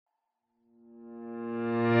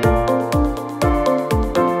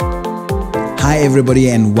everybody,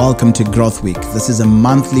 and welcome to Growth Week. This is a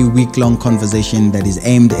monthly, week-long conversation that is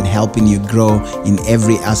aimed at helping you grow in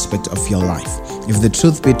every aspect of your life. If the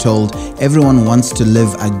truth be told, everyone wants to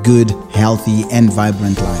live a good, healthy, and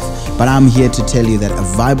vibrant life. But I'm here to tell you that a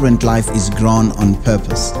vibrant life is grown on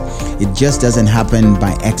purpose. It just doesn't happen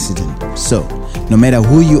by accident. So, no matter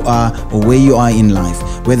who you are or where you are in life,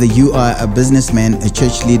 whether you are a businessman, a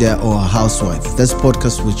church leader, or a housewife, this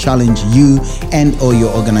podcast will challenge you and or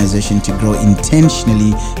your organization to grow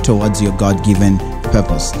intentionally towards your God-given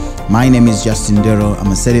purpose. My name is Justin Duro.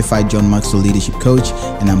 I'm a certified John Maxwell leadership coach,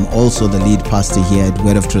 and I'm also the lead pastor here at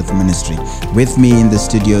Word of Truth Ministry. With me in the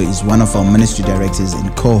studio is one of our ministry directors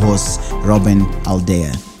and co-hosts, Robin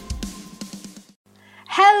Aldea.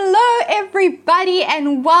 Hello everybody,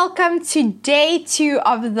 and welcome to day 2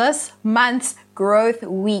 of this month's Growth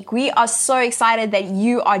Week. We are so excited that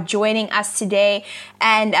you are joining us today.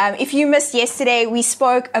 And if you missed yesterday, we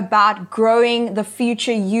spoke about growing the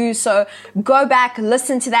future you. So go back,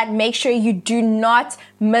 listen to that. Make sure you do not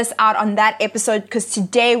miss out on that episode, because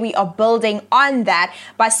today we are building on that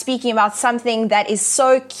by speaking about something that is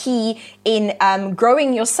so key in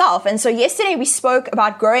growing yourself. And so yesterday we spoke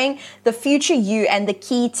about growing the future you, and the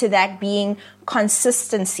key to that being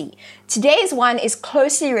consistency. Today's one is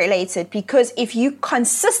closely related, because if you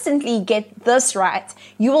consistently get this right,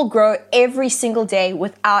 you will grow every single day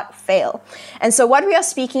without fail. And so what we are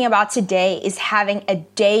speaking about today is having a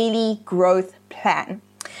daily growth plan.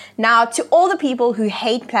 Now, to all the people who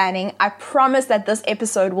hate planning, I promise that this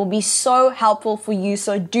episode will be so helpful for you,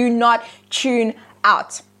 so do not tune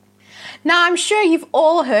out. Now, I'm sure you've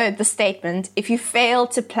all heard the statement, if you fail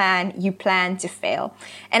to plan, you plan to fail.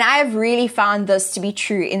 And I have really found this to be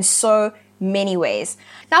true in so many ways.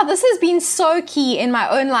 Now, this has been so key in my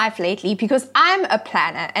own life lately, because I'm a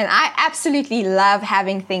planner and I absolutely love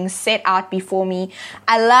having things set out before me.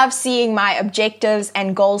 I love seeing my objectives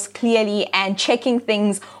and goals clearly and checking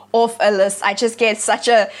things off a list. I just get such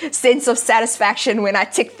a sense of satisfaction when I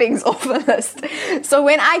tick things off a list. So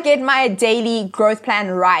when I get my daily growth plan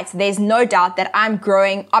right, there's no doubt that I'm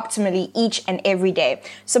growing optimally each and every day.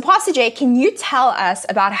 So Pastor Jay, can you tell us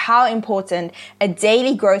about how important a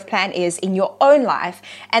daily growth plan is in your own life,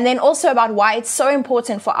 and then also about why it's so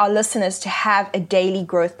important for our listeners to have a daily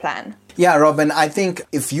growth plan? Yeah, Robin, I think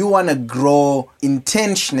if you want to grow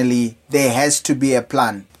intentionally, there has to be a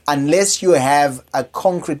plan. Unless you have a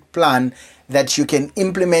concrete plan that you can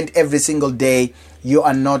implement every single day, you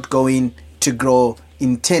are not going to grow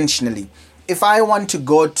intentionally. If I want to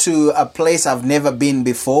go to a place I've never been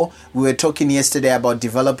before, we were talking yesterday about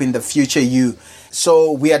developing the future you.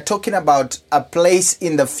 So we are talking about a place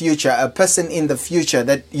in the future, a person in the future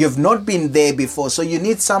that you've not been there before. So you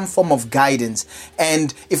need some form of guidance.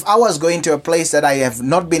 And if I was going to a place that I have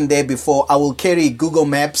not been there before, I will carry Google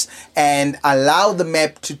Maps and allow the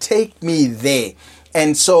map to take me there.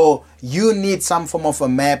 And so you need some form of a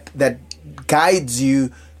map that guides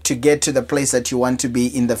you to get to the place that you want to be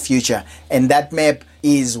in the future. And that map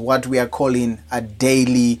is what we are calling a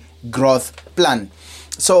daily growth plan.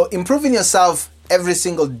 So improving yourself every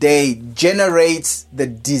single day generates the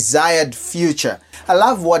desired future. I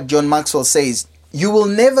love what John Maxwell says. You will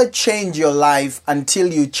never change your life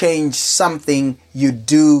until you change something you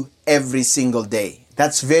do every single day.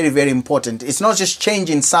 That's very, very important. It's not just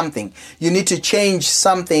changing something. You need to change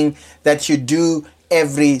something that you do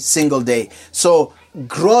every single day. So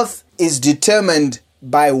growth is determined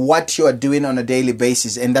by what you are doing on a daily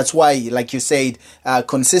basis. And that's why, like you said,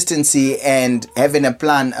 consistency and having a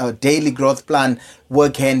plan, a daily growth plan,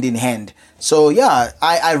 work hand in hand. So yeah,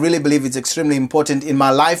 I really believe it's extremely important. In my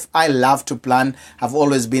life, I love to plan. I've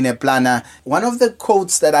always been a planner. One of the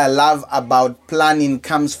quotes that I love about planning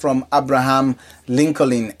comes from Abraham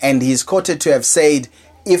Lincoln, and he's quoted to have said,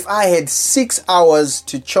 "If I had 6 hours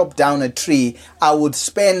to chop down a tree, I would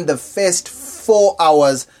spend the first 4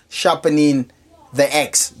 hours sharpening the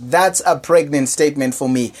axe." That's a pregnant statement for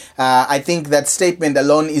me. I think that statement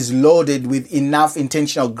alone is loaded with enough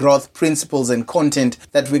intentional growth principles and content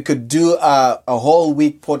that we could do a whole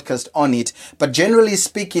week podcast on it. But generally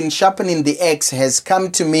speaking, sharpening the axe has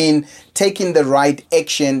come to mean taking the right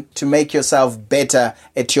action to make yourself better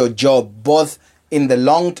at your job, both in the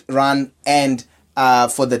long run and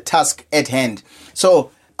for the task at hand.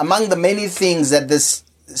 So among the many things that this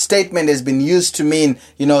statement has been used to mean,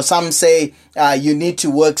 some say you need to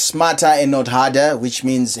work smarter and not harder, which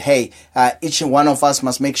means, hey, each one of us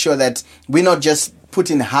must make sure that we're not just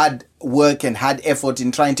putting hard work and hard effort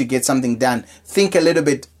in trying to get something done. Think a little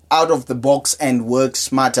bit out of the box and work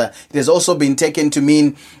smarter. It has also been taken to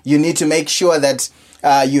mean you need to make sure that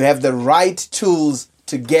you have the right tools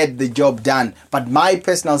to get the job done. But my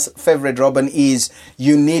personal favorite, Robin, is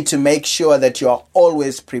you need to make sure that you are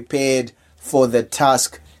always prepared for the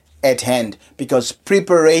task at hand, because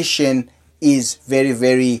preparation is very,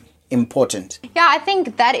 very important. Yeah, I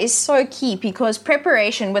think that is so key, because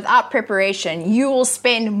without preparation, you will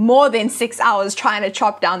spend more than 6 hours trying to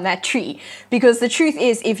chop down that tree. Because the truth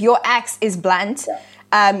is, if your axe is blunt,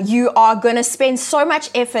 you are going to spend so much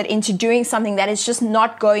effort into doing something that is just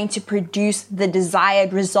not going to produce the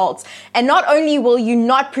desired results. And not only will you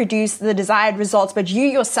not produce the desired results, but you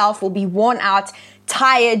yourself will be worn out,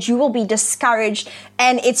 tired, you will be discouraged,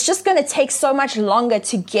 and it's just going to take so much longer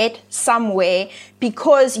to get somewhere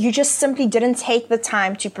because you just simply didn't take the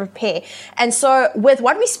time to prepare. And so with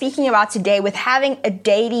what we're speaking about today, with having a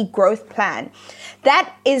daily growth plan,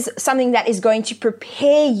 that is something that is going to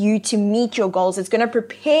prepare you to meet your goals. It's going to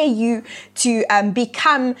prepare you to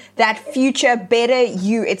become that future better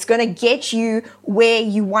you. It's going to get you where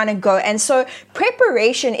you want to go. And so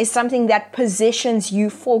preparation is something that positions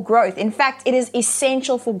you for growth. In fact, it is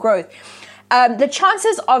essential for growth. The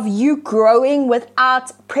chances of you growing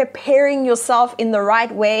without preparing yourself in the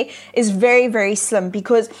right way is very, very slim,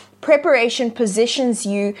 because preparation positions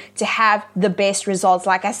you to have the best results.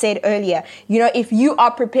 Like I said earlier, if you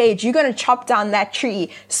are prepared, you're going to chop down that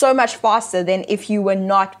tree so much faster than if you were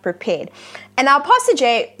not prepared. And now, Pastor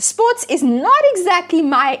Jay, sports is not exactly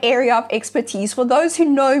my area of expertise. For those who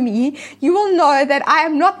know me, you will know that I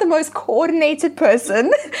am not the most coordinated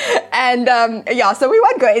person. And so we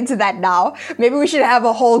won't go into that now. Maybe we should have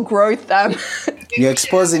a whole growth. You're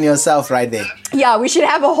exposing yourself right there. Yeah, we should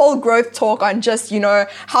have a whole growth talk on just,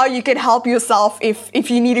 how you can help yourself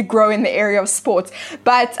if you need to grow in the area of sports.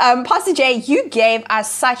 But Pastor Jay, you gave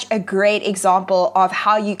us such a great example of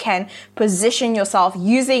how you can position yourself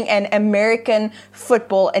using an American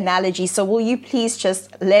football analogy. So will you please just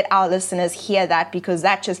let our listeners hear that, because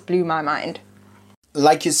that just blew my mind.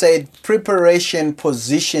 Like you said, preparation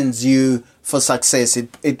positions you for success.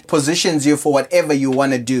 It positions you for whatever you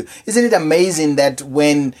want to do. Isn't it amazing that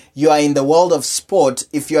when you are in the world of sport,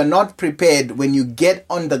 if you're not prepared, when you get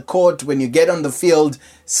on the court, when you get on the field,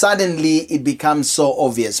 suddenly it becomes so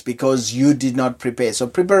obvious because you did not prepare. So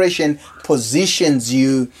preparation positions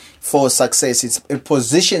you for success. It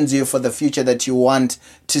positions you for the future that you want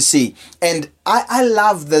to see. And I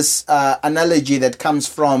love this analogy that comes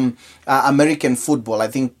from American football. I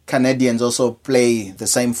think Canadians also play the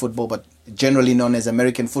same football, but generally known as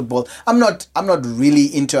American football. I'm not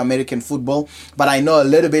really into American football, but I know a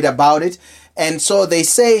little bit about it. And so they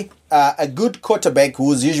say a good quarterback,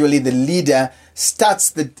 who's usually the leader,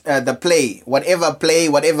 starts the play,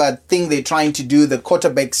 whatever thing they're trying to do. The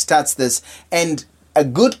quarterback starts this, and a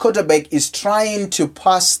good quarterback is trying to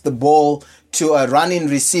pass the ball to a running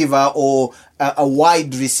receiver or a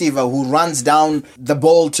wide receiver who runs down the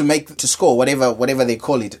ball to score, whatever they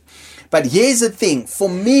call it. But here's the thing. For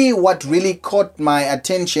me, what really caught my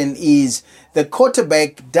attention is the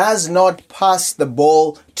quarterback does not pass the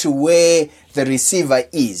ball to where the receiver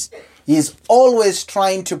is. He's always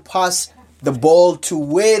trying to pass the ball to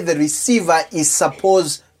where the receiver is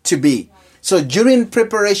supposed to be. So during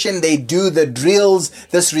preparation, they do the drills.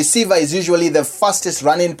 This receiver is usually the fastest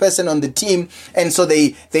running person on the team. And so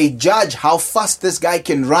they judge how fast this guy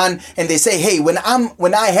can run. And they say, hey, when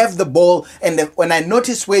I have the ball and when I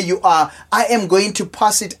notice where you are, I am going to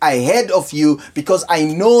pass it ahead of you because I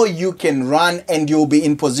know you can run and you'll be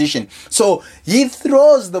in position. So he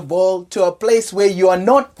throws the ball to a place where you are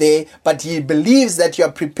not there, but he believes that you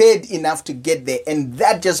are prepared enough to get there. And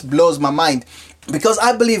that just blows my mind. Because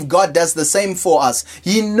I believe God does the same for us.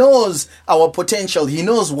 He knows our potential. He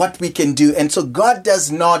knows what we can do. And so God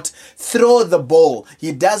does not throw the ball.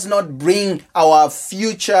 He does not bring our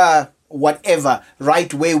future whatever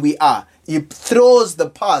right where we are. He throws the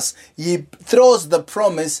pass. He throws the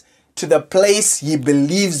promise to the place he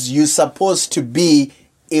believes you're supposed to be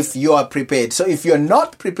if you are prepared. So if you're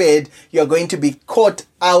not prepared, you're going to be caught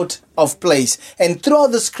out of place. And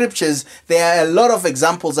throughout the scriptures, there are a lot of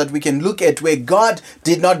examples that we can look at where God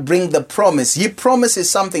did not bring the promise. He promises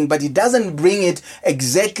something, but he doesn't bring it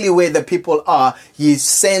exactly where the people are. He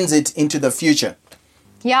sends it into the future.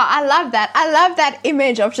 Yeah, I love that. I love that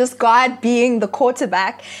image of just God being the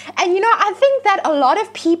quarterback. And I think that a lot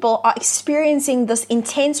of people are experiencing this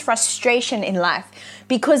intense frustration in life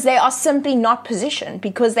because they are simply not positioned,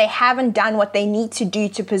 because they haven't done what they need to do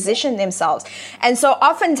to position themselves. And so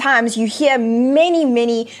oftentimes you hear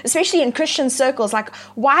many, especially in Christian circles, like,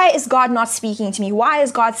 why is God not speaking to me? Why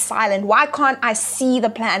is God silent? Why can't I see the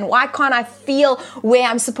plan? Why can't I feel where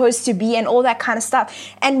I'm supposed to be and all that kind of stuff?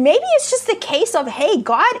 And maybe it's just the case of, hey,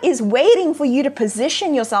 God is waiting for you to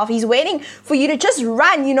position yourself. He's waiting for you to just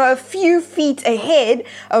run, a few feet ahead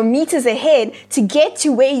or meters ahead to get to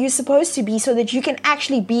where you're supposed to be, so that you can actually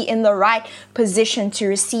be in the right position to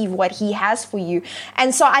receive what he has for you.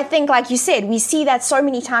 And so I think, like you said, we see that so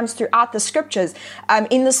many times throughout the scriptures.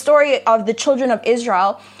 In the story of the children of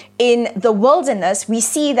Israel in the wilderness, we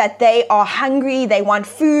see that they are hungry, they want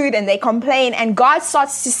food, and they complain, and God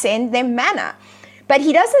starts to send them manna. But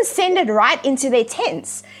he doesn't send it right into their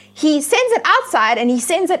tents. He sends it outside, and he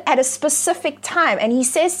sends it at a specific time. And he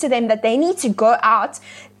says to them that they need to go out.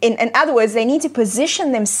 In other words, they need to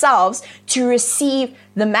position themselves to receive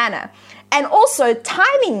the manna. And also,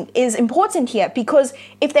 timing is important here, because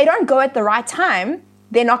if they don't go at the right time,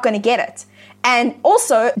 they're not going to get it. And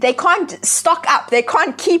also, they can't stock up. They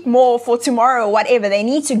can't keep more for tomorrow or whatever. They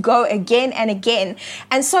need to go again and again.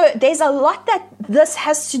 And so there's a lot that this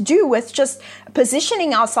has to do with just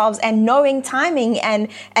positioning ourselves and knowing timing and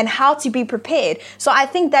how to be prepared. So I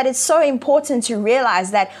think that it's so important to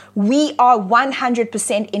realize that we are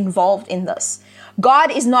 100% involved in this.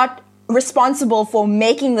 God is not responsible for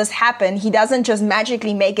making this happen. He doesn't just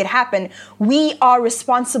magically make it happen. We are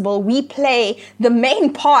responsible. We play the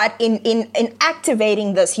main part in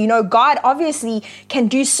activating this. God obviously can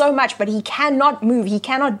do so much, but he cannot move. He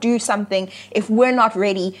cannot do something if we're not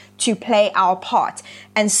ready to play our part.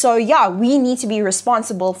 And so, we need to be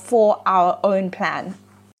responsible for our own plan.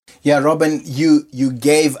 Yeah, Robin, you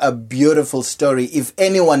gave a beautiful story. If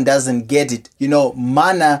anyone doesn't get it,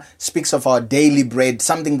 manna speaks of our daily bread,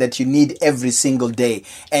 something that you need every single day.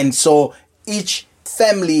 And so each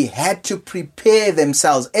family had to prepare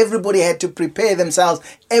themselves. Everybody had to prepare themselves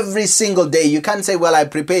every single day. You can't say, well, I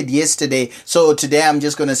prepared yesterday, so today I'm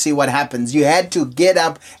just going to see what happens. You had to get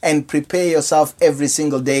up and prepare yourself every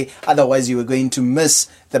single day. Otherwise, you were going to miss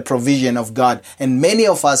the provision of God. And many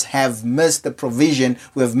of us have missed the provision.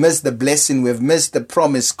 We've missed the blessing. We've missed the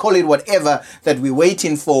promise. Call it whatever that we're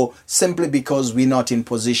waiting for, simply because we're not in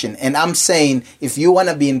position. And I'm saying, if you want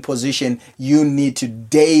to be in position, you need to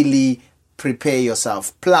daily prepare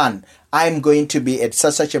yourself. Plan. I'm going to be at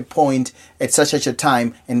such a point, at such a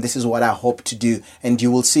time, and this is what I hope to do. And you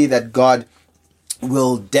will see that God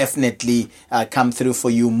will definitely come through for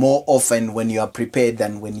you more often when you are prepared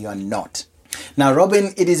than when you are not. Now,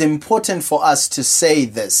 Robin, it is important for us to say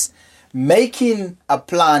this. Making a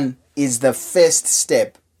plan is the first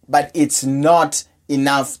step, but it's not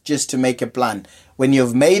enough just to make a plan. When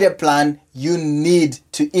you've made a plan, you need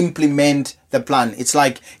to implement the plan. It's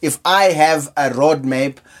like if I have a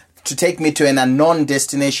roadmap to take me to an unknown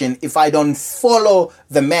destination, if I don't follow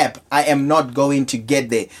the map, I am not going to get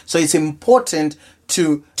there. So it's important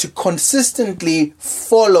to consistently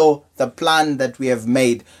follow the plan that we have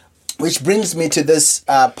made. Which brings me to this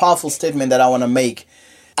powerful statement that I want to make.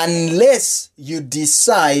 Unless you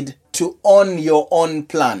decide to own your own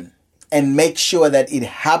plan and make sure that it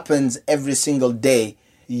happens every single day,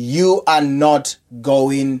 you are not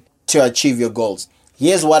going to achieve your goals.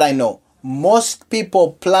 Here's what I know. Most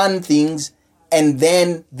people plan things and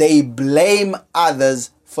then they blame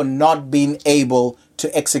others for not being able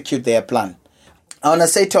to execute their plan. I want to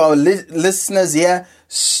say to our listeners here,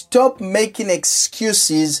 stop making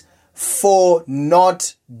excuses for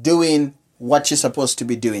not doing what you're supposed to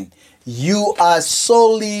be doing. You are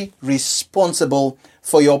solely responsible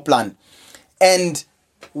for your plan. And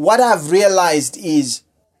what I've realized is,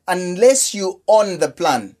 unless you own the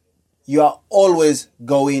plan, you are always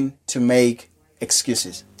going to make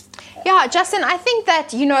excuses. Yeah, Justin, I think that,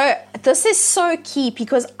 this is so key,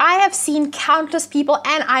 because I have seen countless people,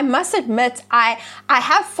 and I must admit, I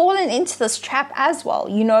have fallen into this trap as well,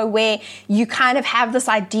 where you kind of have this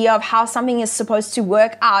idea of how something is supposed to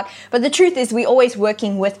work out. But the truth is, we're always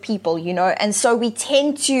working with people, and so we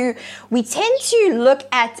tend to look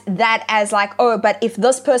at that as like, oh, but if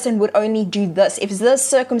this person would only do this, if this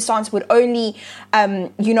circumstance would only,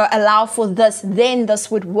 allow for this, then this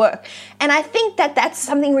would work. And I think that that's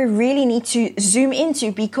something we really need to zoom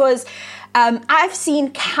into, because I've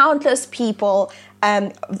seen countless people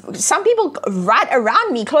some people right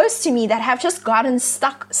around me, close to me, that have just gotten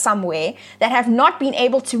stuck somewhere, that have not been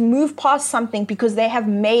able to move past something because they have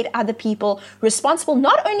made other people responsible,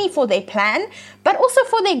 not only for their plan, but also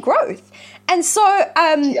for their growth. And so,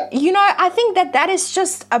 I think that is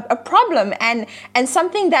just a problem and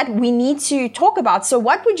something that we need to talk about. So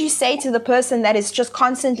what would you say to the person that is just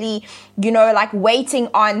constantly, like waiting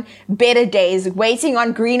on better days, waiting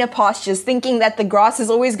on greener pastures, thinking that the grass is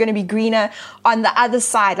always going to be greener on the other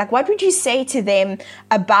side? Like, what would you say to them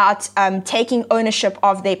about taking ownership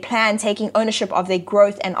of their plan, taking ownership of their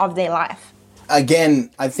growth and of their life? Again,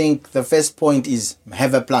 I think the first point is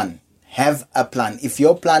have a plan. Have a plan. If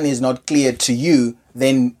your plan is not clear to you,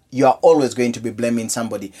 then you are always going to be blaming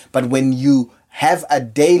somebody. But when you have a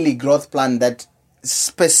daily growth plan that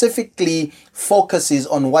specifically focuses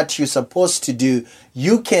on what you're supposed to do,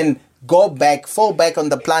 you can fall back on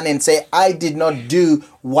the plan and say, I did not do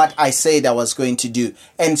what I said I was going to do.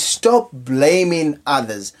 And stop blaming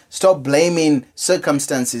others. Stop blaming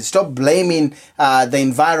circumstances. Stop blaming the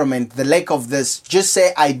environment, the lack of this. Just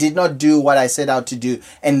say, I did not do what I set out to do.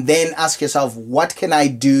 And then ask yourself, what can I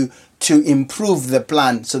do to improve the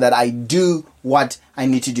plan so that I do what I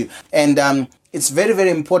need to do? And it's very, very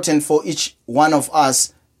important for each one of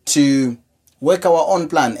us to work our own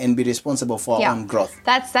plan and be responsible for our own growth.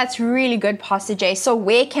 That's really good, Pastor Jay. So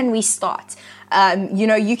where can we start?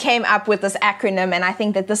 You came up with this acronym, and I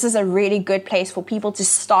think that this is a really good place for people to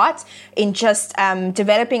start in just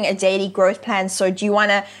developing a daily growth plan. So do you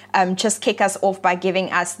want to just kick us off by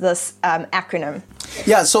giving us this acronym?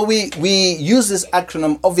 Yeah, so we use this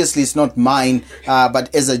acronym. Obviously, it's not mine,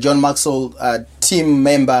 but as a John Maxwell team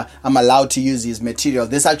member, I'm allowed to use his material.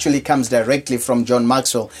 This actually comes directly from John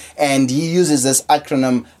Maxwell, and he uses this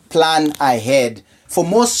acronym, Plan Ahead. For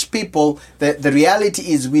most people, the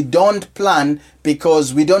reality is we don't plan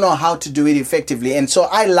because we don't know how to do it effectively. And so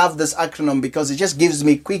I love this acronym because it just gives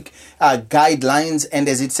me quick guidelines. And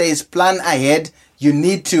as it says, plan ahead, you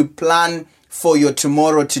need to plan for your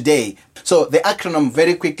tomorrow today. So the acronym,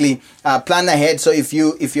 very quickly, plan ahead. So if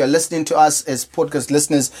you're listening to us as podcast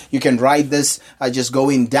listeners, you can write this just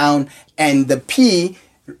going down. And the P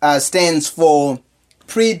stands for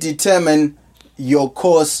predetermine your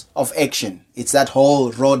course of action. It's that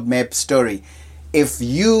whole roadmap story. If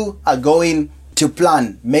you are going to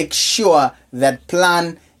plan, make sure that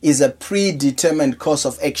plan is a predetermined course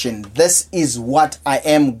of action. This is what I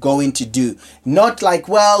am going to do. Not like,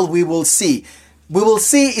 well, we will see. We will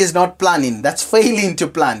see is not planning. That's failing to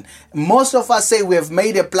plan. Most of us say we have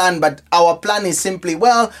made a plan, but our plan is simply,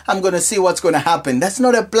 well, I'm going to see what's going to happen. That's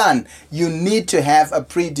not a plan. You need to have a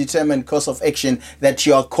predetermined course of action that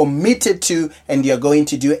you are committed to, and you're going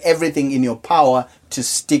to do everything in your power to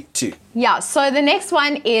stick to. Yeah, so the next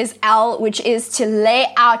one is L, which is to lay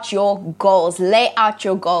out your goals. Lay out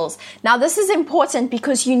your goals. Now, this is important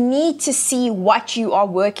because you need to see what you are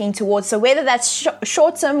working towards. So whether that's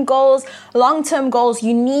short-term goals, long-term goals,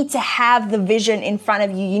 you need to have the vision in front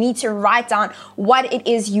of you. You need to write down what it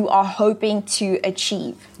is you are hoping to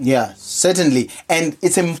achieve. Yeah, certainly. And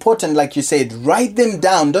it's important, like you said, write them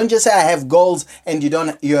down. Don't just say I have goals and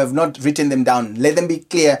you have not written them down. Let them be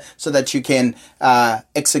clear so that you can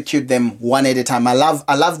execute them one at a time. I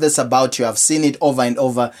love this about you. I've seen it over and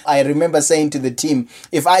over. I remember saying to the team,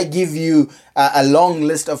 if I give you a long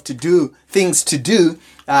list of things to do,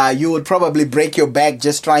 you would probably break your back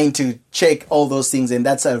just trying to check all those things. And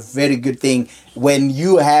that's a very good thing. When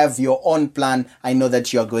you have your own plan, I know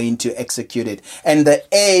that you're going to execute it. And the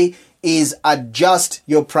A is adjust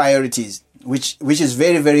your priorities, which is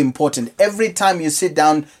very, very important. Every time you sit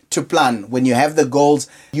down to plan, when you have the goals,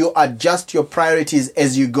 you adjust your priorities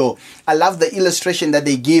as you go. I love the illustration that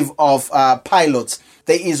they give of pilots.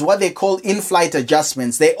 There is what they call in-flight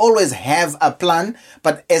adjustments. They always have a plan,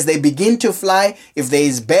 but as they begin to fly, if there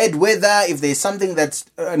is bad weather, if there is something that's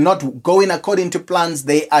not going according to plans,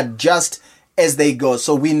 they adjust as they go.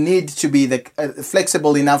 So we need to be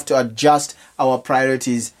flexible enough to adjust our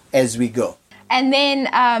priorities as we go. And then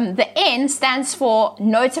the N stands for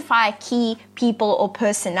notify key people or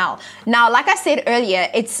personnel. Now, like I said earlier,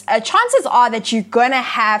 it's chances are that you're going to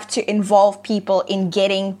have to involve people in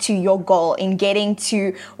getting to your goal, in getting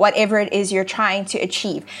to whatever it is you're trying to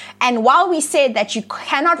achieve. And while we said that you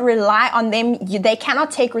cannot rely on them, they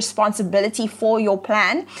cannot take responsibility for your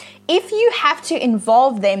plan, if you have to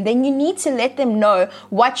involve them, then you need to let them know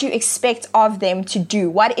what you expect of them to do.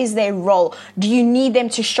 What is their role? Do you need them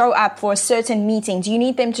to show up for a certain meeting? Do you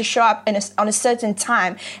need them to show up on a certain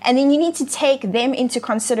time? And then you need to take them into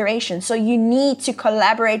consideration. So you need to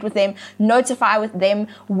collaborate with them, notify with them,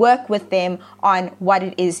 work with them on what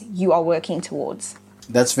it is you are working towards.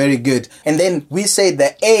 That's very good. And then we say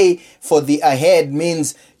the A for the ahead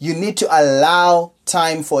means you need to allow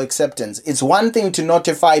time for acceptance. It's one thing to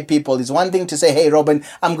notify people. It's one thing to say, hey, Robin,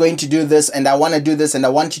 I'm going to do this and I want to do this and I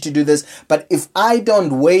want you to do this. But if I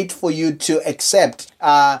don't wait for you to accept,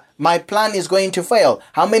 my plan is going to fail.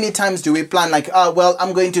 How many times do we plan like, well,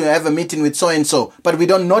 I'm going to have a meeting with so-and-so, but we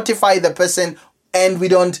don't notify the person and we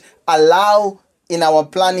don't allow in our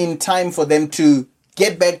planning time for them to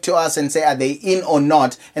get back to us and say, are they in or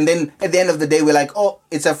not? And then at the end of the day, we're like, oh,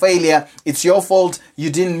 it's a failure. It's your fault. You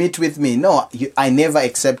didn't meet with me. No, I never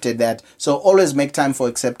accepted that. So always make time for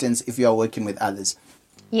acceptance if you are working with others.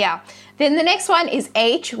 Yeah. Then the next one is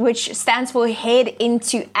H, which stands for head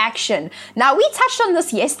into action. Now, we touched on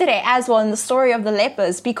this yesterday as well in the story of the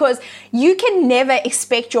lepers, because you can never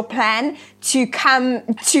expect your plan to come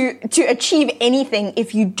to achieve anything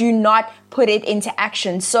if you do not put it into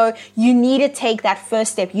action. So you need to take that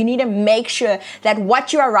first step. You need to make sure that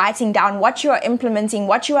what you are writing down, what you are implementing,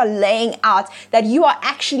 what you are laying out, that you are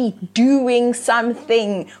actually doing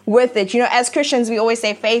something with it. You know, as Christians, we always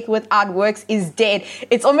say faith without works is dead.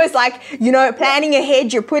 It's almost like, you know, planning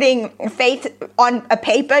ahead, you're putting faith on a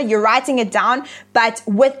paper, you're writing it down, but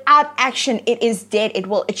without action, it is dead. It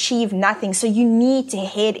will achieve nothing. So you need to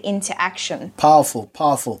head into action. Powerful,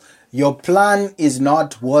 powerful. Your plan is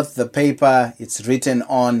not worth the paper it's written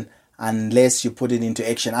on unless you put it into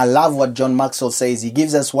action. I love what John Maxwell says. He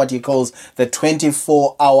gives us what he calls the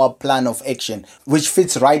 24-hour plan of action, which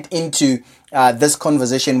fits right into this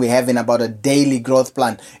conversation we're having about a daily growth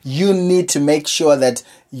plan. You need to make sure that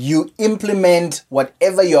you implement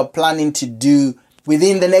whatever you're planning to do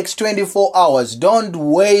within the next 24 hours. Don't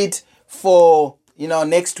wait for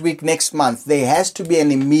next week, next month. There has to be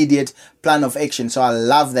an immediate plan of action. So I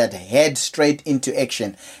love that. Head straight into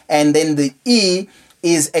action. And then the E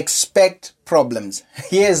is expect problems.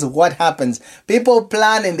 Here's what happens. People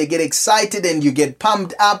plan and they get excited and you get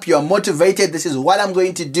pumped up. You're motivated. This is what I'm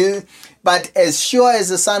going to do. But as sure as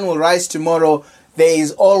the sun will rise tomorrow, there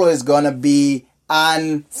is always going to be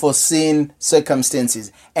unforeseen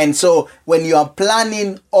circumstances. And so when you are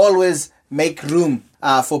planning, always make room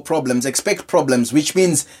for problems. Expect problems, which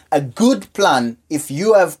means a good plan. If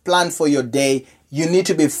you have planned for your day, you need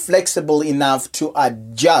to be flexible enough to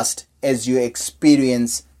adjust as you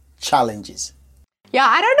experience challenges. Yeah,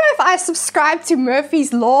 I don't know if I subscribe to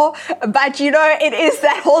Murphy's Law, but it is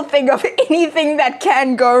that whole thing of anything that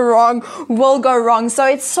can go wrong will go wrong. So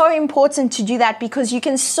it's so important to do that, because you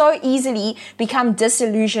can so easily become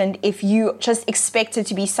disillusioned if you just expect it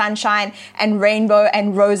to be sunshine and rainbow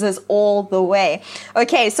and roses all the way.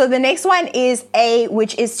 Okay, so the next one is A,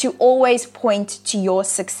 which is to always point to your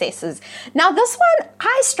successes. Now, this one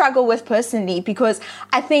I struggle with personally, because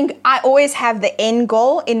I think I always have the end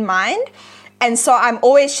goal in mind. And so I'm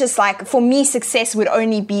always just like, for me, success would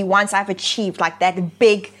only be once I've achieved like that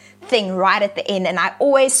big thing right at the end. And I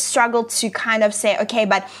always struggle to kind of say, okay,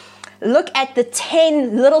 but look at the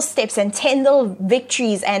 10 little steps and 10 little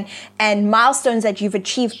victories and milestones that you've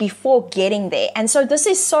achieved before getting there. And so this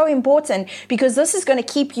is so important, because this is going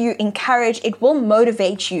to keep you encouraged. It will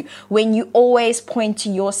motivate you when you always point to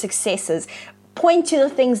your successes. Point to the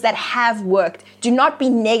things that have worked. Do not be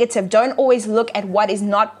negative. Don't always look at what is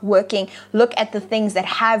not working. Look at the things that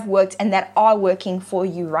have worked and that are working for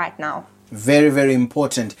you right now. Very, very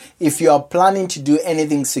important. If you are planning to do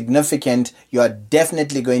anything significant, you are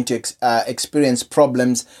definitely going to experience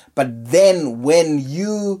problems. But then when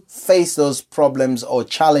you face those problems or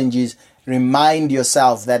challenges, remind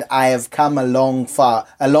yourself that I have come a long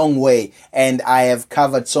way, and I have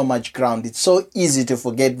covered so much ground. It's so easy to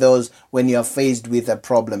forget those when you are faced with a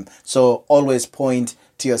problem. So always point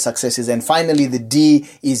to your successes. And finally, the D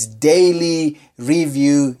is daily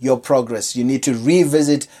review your progress. You need to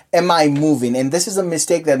revisit, am I moving? And this is a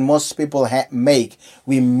mistake that most people make.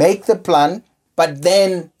 We make the plan, but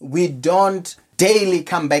then we don't daily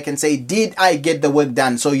come back and say, did I get the work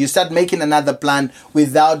done? So you start making another plan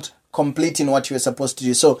without completing what you were supposed to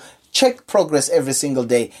do. So check progress every single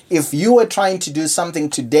day. If you were trying to do something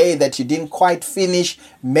today that you didn't quite finish,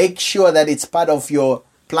 make sure that it's part of your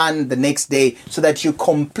plan the next day so that you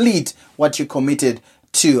complete what you committed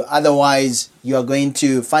to. Otherwise, you are going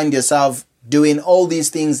to find yourself doing all these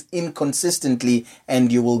things inconsistently and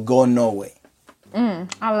you will go nowhere.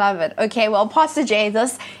 I love it. Okay, well, Pastor Jay,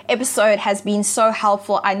 this episode has been so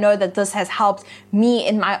helpful. I know that this has helped me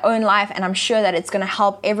in my own life, and I'm sure that it's going to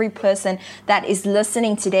help every person that is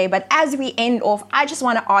listening today. But as we end off, I just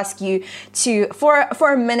want to ask you to, for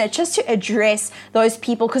a minute, just to address those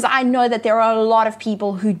people, because I know that there are a lot of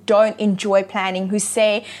people who don't enjoy planning, who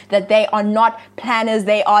say that they are not planners.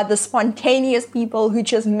 They are the spontaneous people who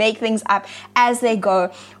just make things up as they go.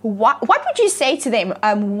 What would you say to them?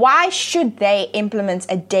 Why should they implement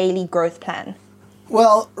a daily growth plan?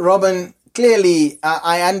 Well, Robin, clearly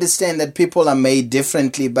I understand that people are made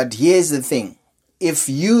differently, but here's the thing. If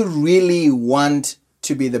you really want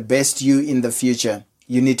to be the best you in the future,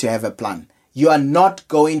 you need to have a plan. You are not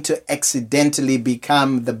going to accidentally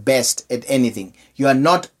become the best at anything. You are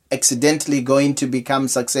not accidentally going to become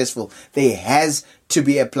successful. There has to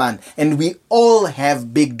be a plan. And we all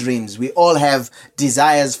have big dreams. We all have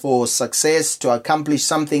desires for success, to accomplish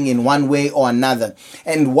something in one way or another.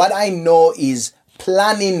 And what I know is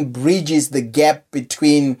planning bridges the gap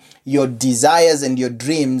between your desires and your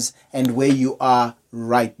dreams and where you are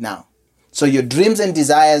right now. So your dreams and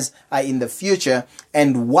desires are in the future,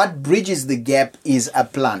 and what bridges the gap is a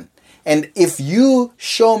plan. And if you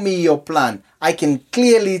show me your plan, I can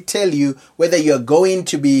clearly tell you whether you're going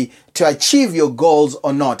to achieve your goals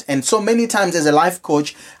or not. And so many times as a life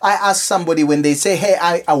coach, I ask somebody when they say, hey,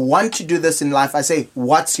 I want to do this in life, I say,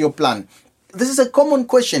 what's your plan? This is a common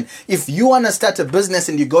question. If you want to start a business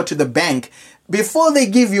and you go to the bank, before they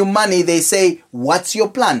give you money, they say, what's your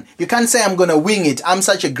plan? You can't say, I'm going to wing it. I'm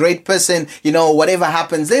such a great person. Whatever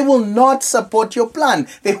happens, they will not support your plan.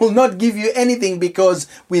 They will not give you anything, because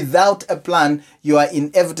without a plan, you are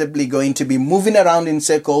inevitably going to be moving around in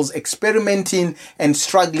circles, experimenting and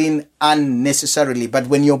struggling unnecessarily. But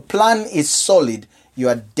when your plan is solid, you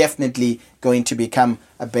are definitely going to become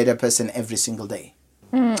a better person every single day.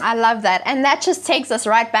 I love that. And that just takes us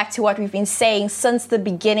right back to what we've been saying since the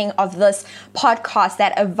beginning of this podcast,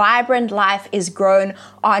 that a vibrant life is grown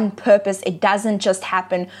on purpose. It doesn't just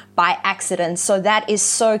happen by accident. So that is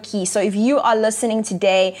so key. So if you are listening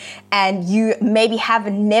today and you maybe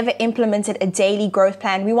have never implemented a daily growth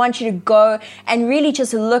plan, we want you to go and really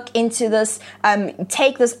just look into this,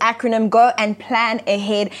 take this acronym, go and plan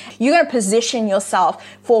ahead. You're going to position yourself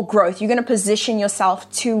for growth. You're going to position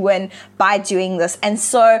yourself to win by doing this. And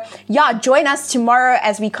so, join us tomorrow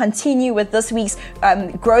as we continue with this week's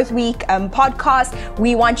Growth Week podcast.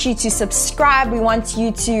 We want you to subscribe. We want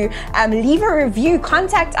you to leave a review.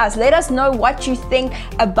 Contact us. Let us know what you think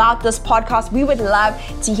about this podcast. We would love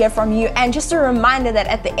to hear from you. And just a reminder that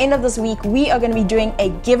at the end of this week, we are going to be doing a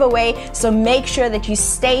giveaway. So make sure that you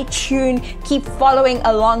stay tuned. Keep following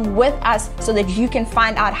along with us so that you can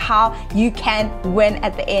find out how you can win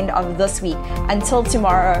at the end of this week. Until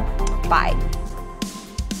tomorrow, bye.